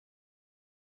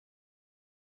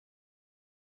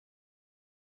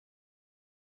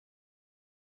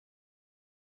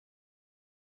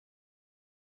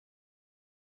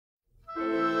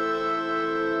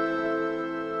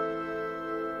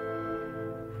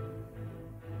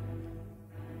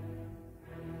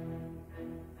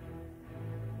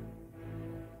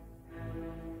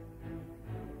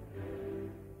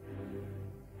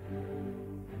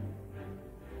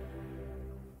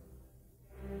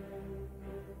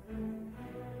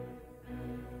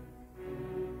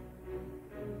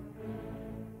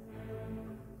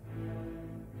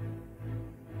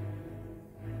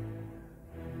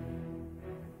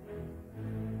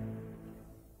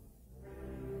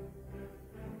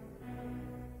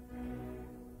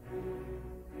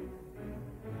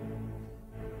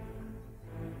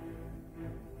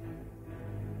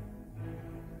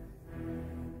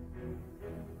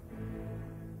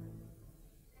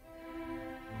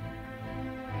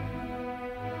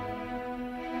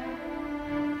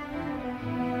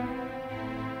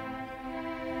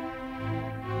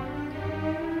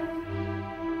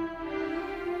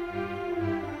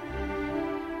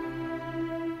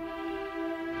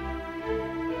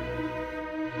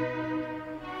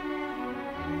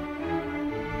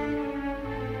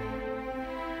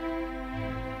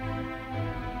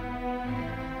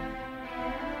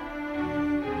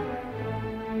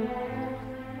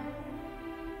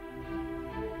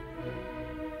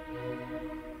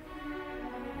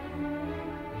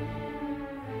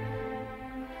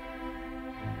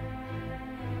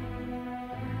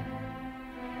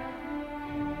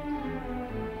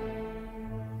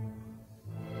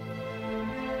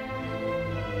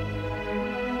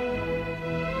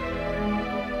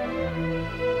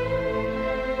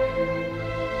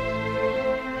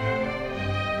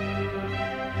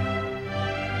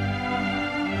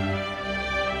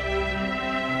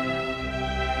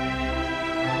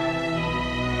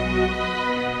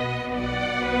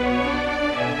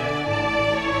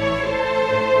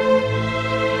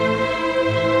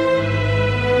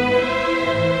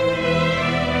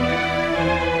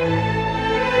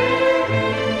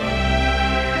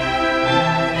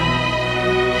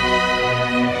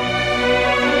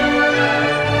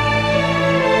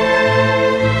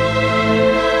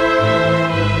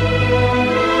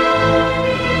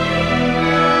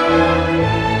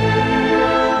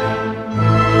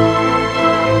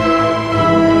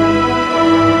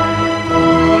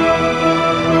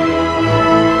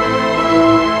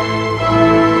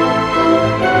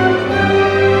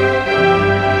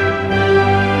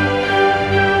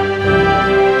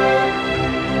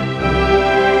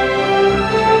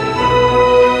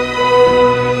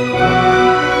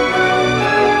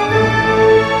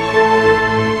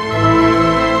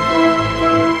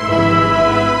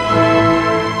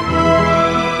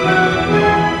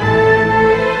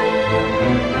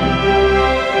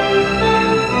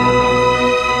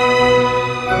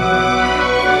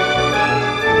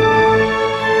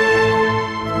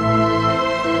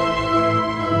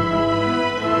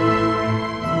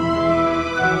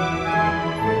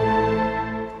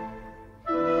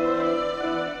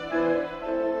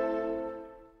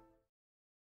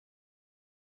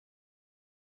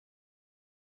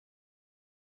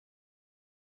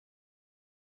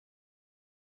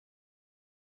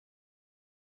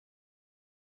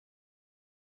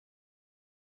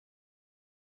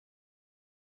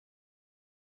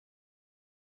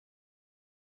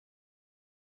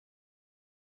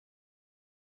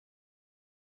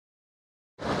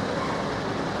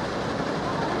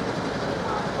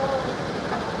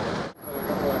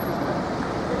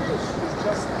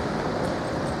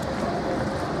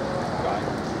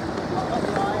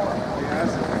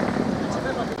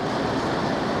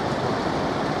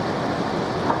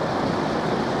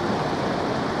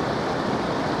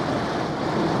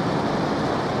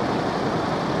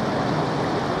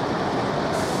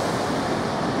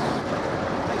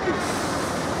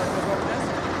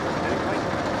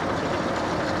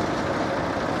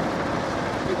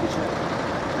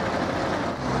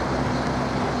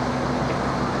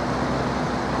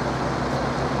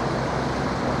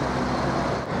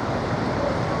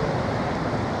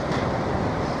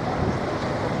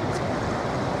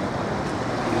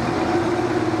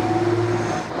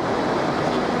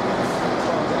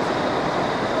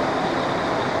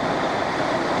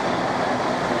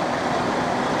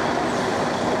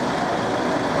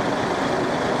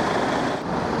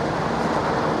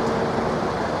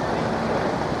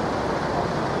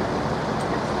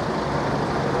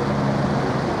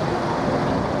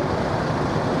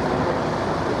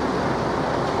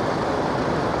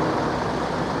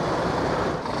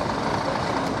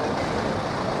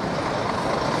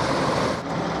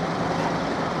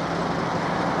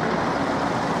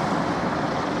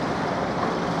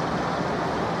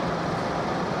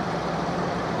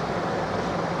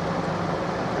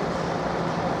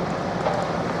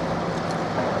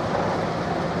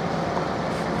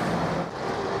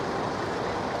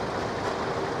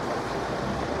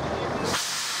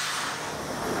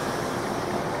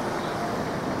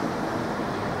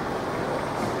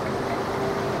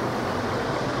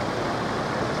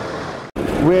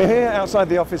We're here outside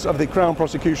the office of the Crown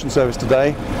Prosecution Service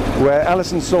today, where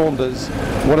Alison Saunders,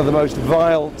 one of the most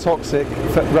vile, toxic,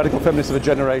 radical feminists of a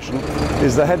generation,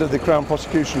 is the head of the Crown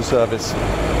Prosecution Service.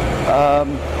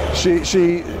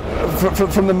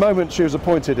 From the moment she was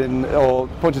appointed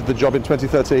to the job in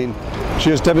 2013,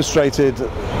 she has demonstrated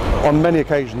on many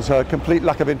occasions her complete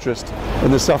lack of interest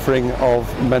in the suffering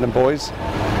of men and boys.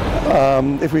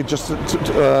 If we just,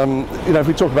 if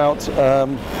we talk about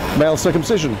male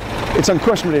circumcision, it's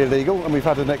unquestionably illegal, and we've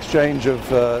had an exchange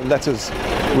of letters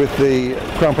with the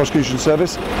Crown Prosecution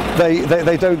Service.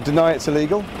 They don't deny it's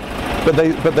illegal, but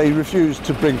they refuse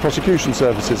to bring prosecution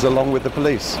services along with the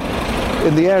police.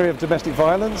 In the area of domestic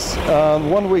violence,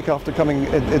 1 week after coming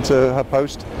into her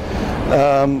post,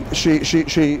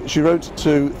 she wrote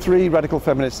to 3 radical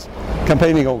feminist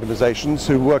campaigning organisations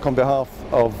who work on behalf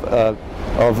of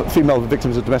female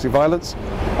victims of domestic violence,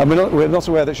 and we're not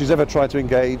aware that she's ever tried to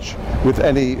engage with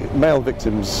any male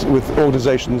victims, with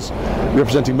organisations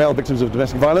representing male victims of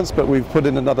domestic violence, but we've put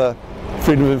in another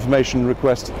Freedom of Information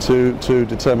request to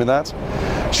determine that.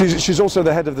 She's also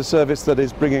the head of the service that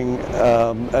is bringing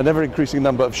an ever-increasing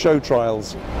number of show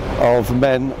trials of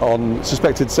men on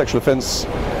suspected sexual offences.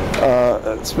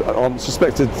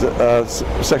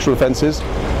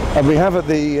 And we have at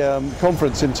the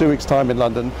conference in 2 weeks' time in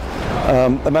London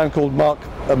a man called Mark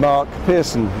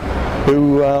Pearson,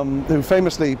 who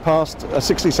famously passed a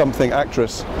 60-something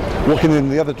actress walking in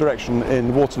the other direction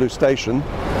in Waterloo Station,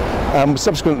 and was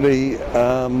subsequently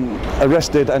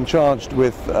arrested and charged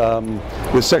with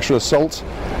sexual assault,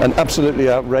 and absolutely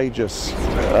outrageous.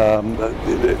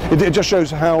 It just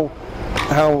shows how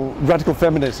radical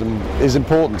feminism is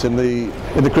important in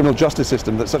the criminal justice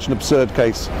system, that such an absurd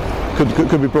case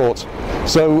could be brought.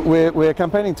 So we're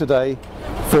campaigning today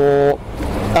for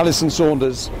Alison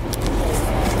Saunders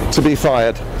to be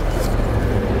fired.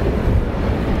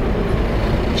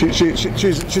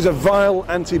 She's a vile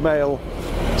anti-male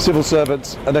civil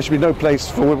servant, and there should be no place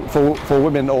for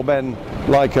women or men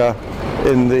like her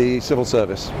in the civil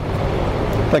service.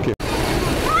 Thank you.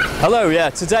 Hello,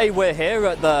 today we're here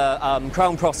at the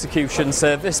Crown Prosecution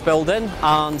Service building,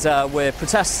 and we're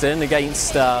protesting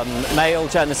against male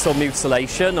genital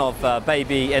mutilation of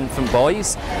baby infant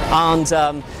boys. And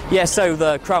so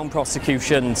the Crown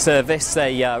Prosecution Service,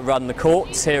 they run the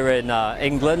courts here in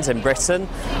England, in Britain,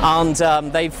 and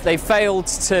they've failed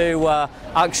to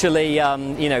actually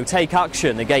take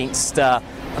action against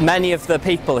many of the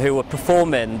people who are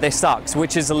performing this act,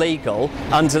 which is illegal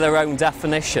under their own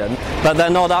definition, but they're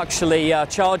not actually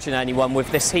charging anyone with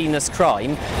this heinous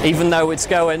crime, even though it's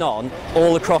going on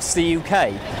all across the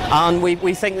UK. And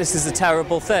we think this is a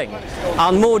terrible thing.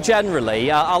 And more generally,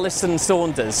 Alison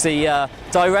Saunders, the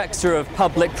Director of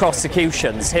Public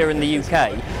Prosecutions here in the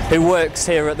UK, who works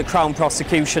here at the Crown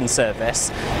Prosecution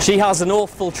Service, she has an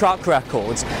awful track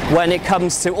record when it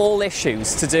comes to all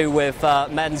issues to do with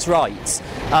men's rights.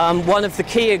 One of the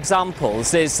key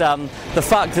examples is the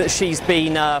fact that she's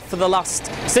been,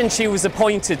 since she was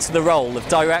appointed to the role of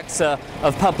Director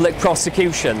of Public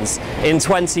Prosecutions in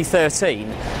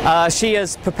 2013, she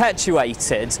has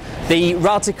perpetuated the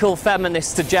radical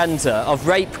feminist agenda of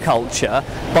rape culture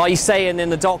by saying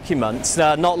in a document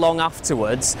not long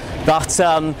afterwards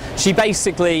that she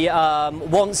basically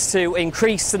wants to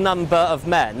increase the number of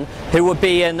men who are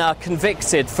being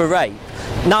convicted for rape.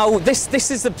 Now,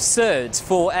 this is absurd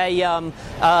for a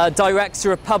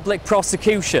Director of Public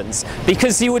Prosecutions,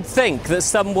 because you would think that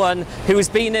someone who has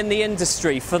been in the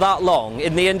industry for that long,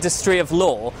 in the industry of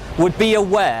law, would be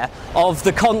aware of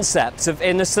the concept of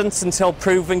innocence until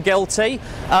proven guilty.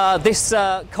 This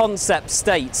concept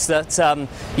states that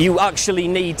you actually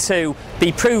need to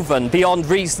be proven beyond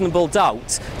reasonable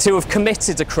doubt to have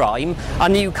committed a crime,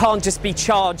 and you can't just be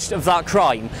charged of that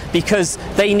crime because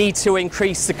they need to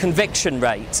increase the conviction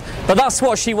rate. But that's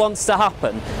what she wants to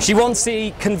happen. She wants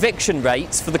the conviction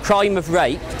rates for the crime of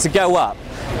rape to go up,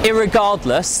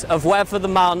 irregardless of whether the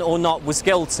man or not was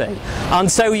guilty.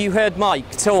 And so you heard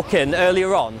Mike talking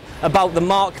earlier on about the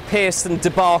Mark Pearson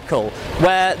debacle,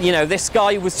 where this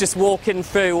guy was just walking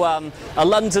through a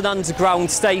London Underground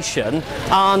station,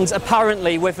 and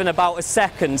apparently within about a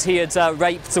second he had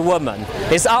raped a woman.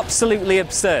 It's absolutely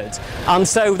absurd, and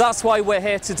so that's why we're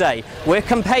here today. We're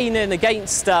campaigning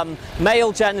against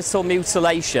male genital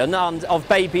mutilation and of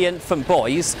baby infant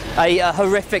boys, a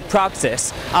horrific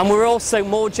practice, and we're also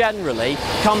more generally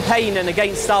campaigning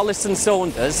against Alison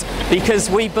Saunders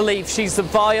because we believe she's a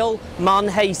vile,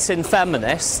 man-hating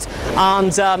feminist,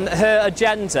 and her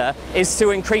agenda is to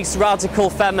increase radical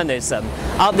feminism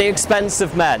at the expense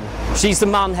of men. She's a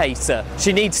man-hater.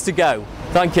 She needs to go.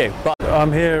 Thank you. Bye.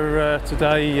 I'm here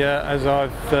today as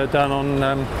I've done on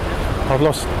I've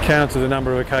lost count of the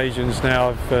number of occasions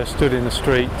now I've stood in the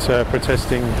street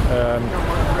protesting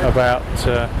about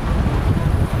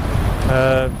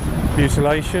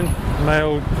mutilation,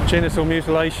 male genital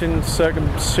mutilation,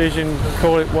 circumcision,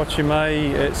 call it what you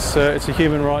may. It's a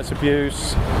human rights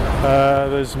abuse.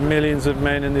 There's millions of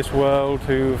men in this world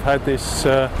who've had this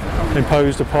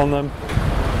imposed upon them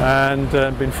and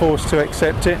been forced to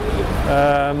accept it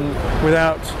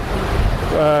without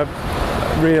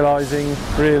realising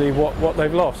really what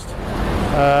they've lost.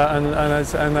 And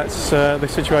that's the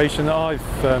situation that I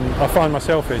find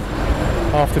myself in.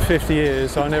 After 50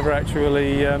 years, I never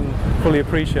actually fully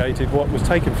appreciated what was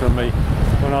taken from me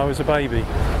when I was a baby.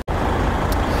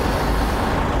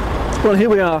 Well, here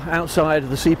we are outside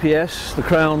the CPS, the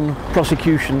Crown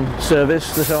Prosecution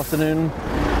Service, this afternoon.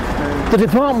 The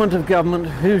department of government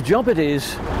whose job it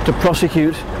is to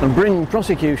prosecute and bring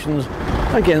prosecutions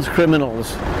against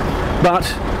criminals. But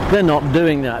they're not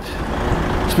doing that.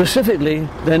 Specifically,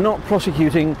 they're not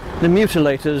prosecuting the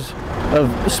mutilators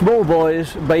of small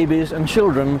boys, babies and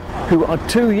children who are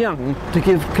too young to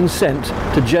give consent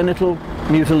to genital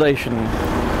mutilation.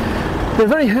 They're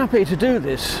very happy to do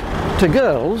this to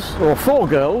girls, or for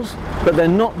girls, but they're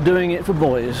not doing it for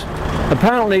boys.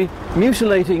 Apparently,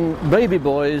 mutilating baby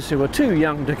boys who are too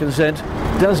young to consent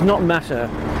does not matter.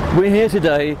 We're here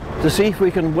today to see if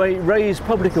we can raise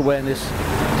public awareness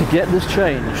to get this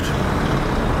changed.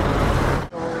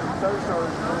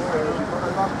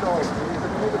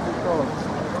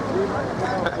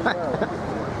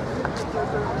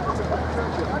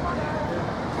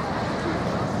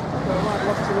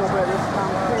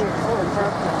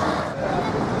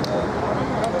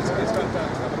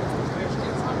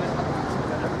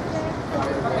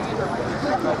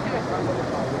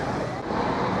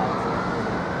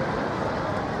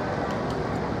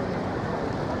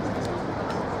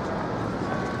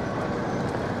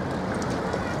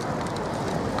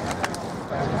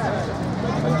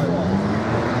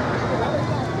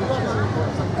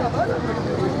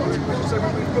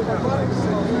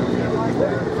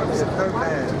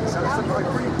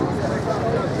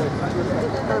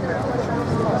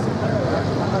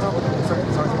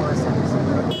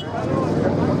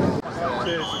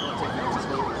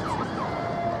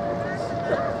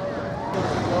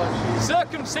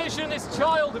 Circumcision is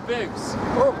child abuse.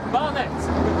 Ban it.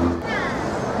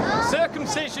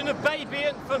 Circumcision of baby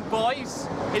infant boys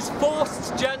is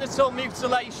forced genital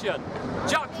mutilation.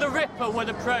 Jack the Ripper would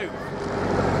approve.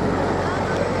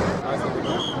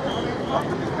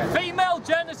 Female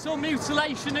genital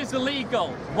mutilation is illegal.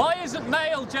 Why isn't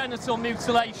male genital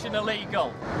mutilation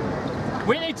illegal?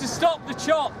 We need to stop the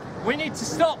chop. We need to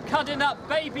stop cutting up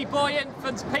baby boy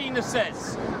infants'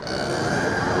 penises.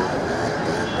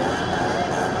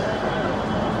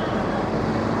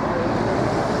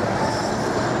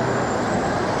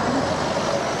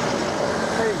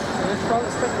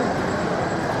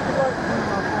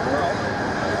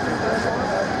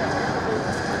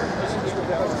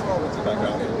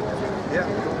 Yeah,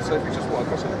 so if we just walk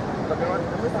across it, that'd be all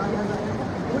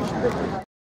right.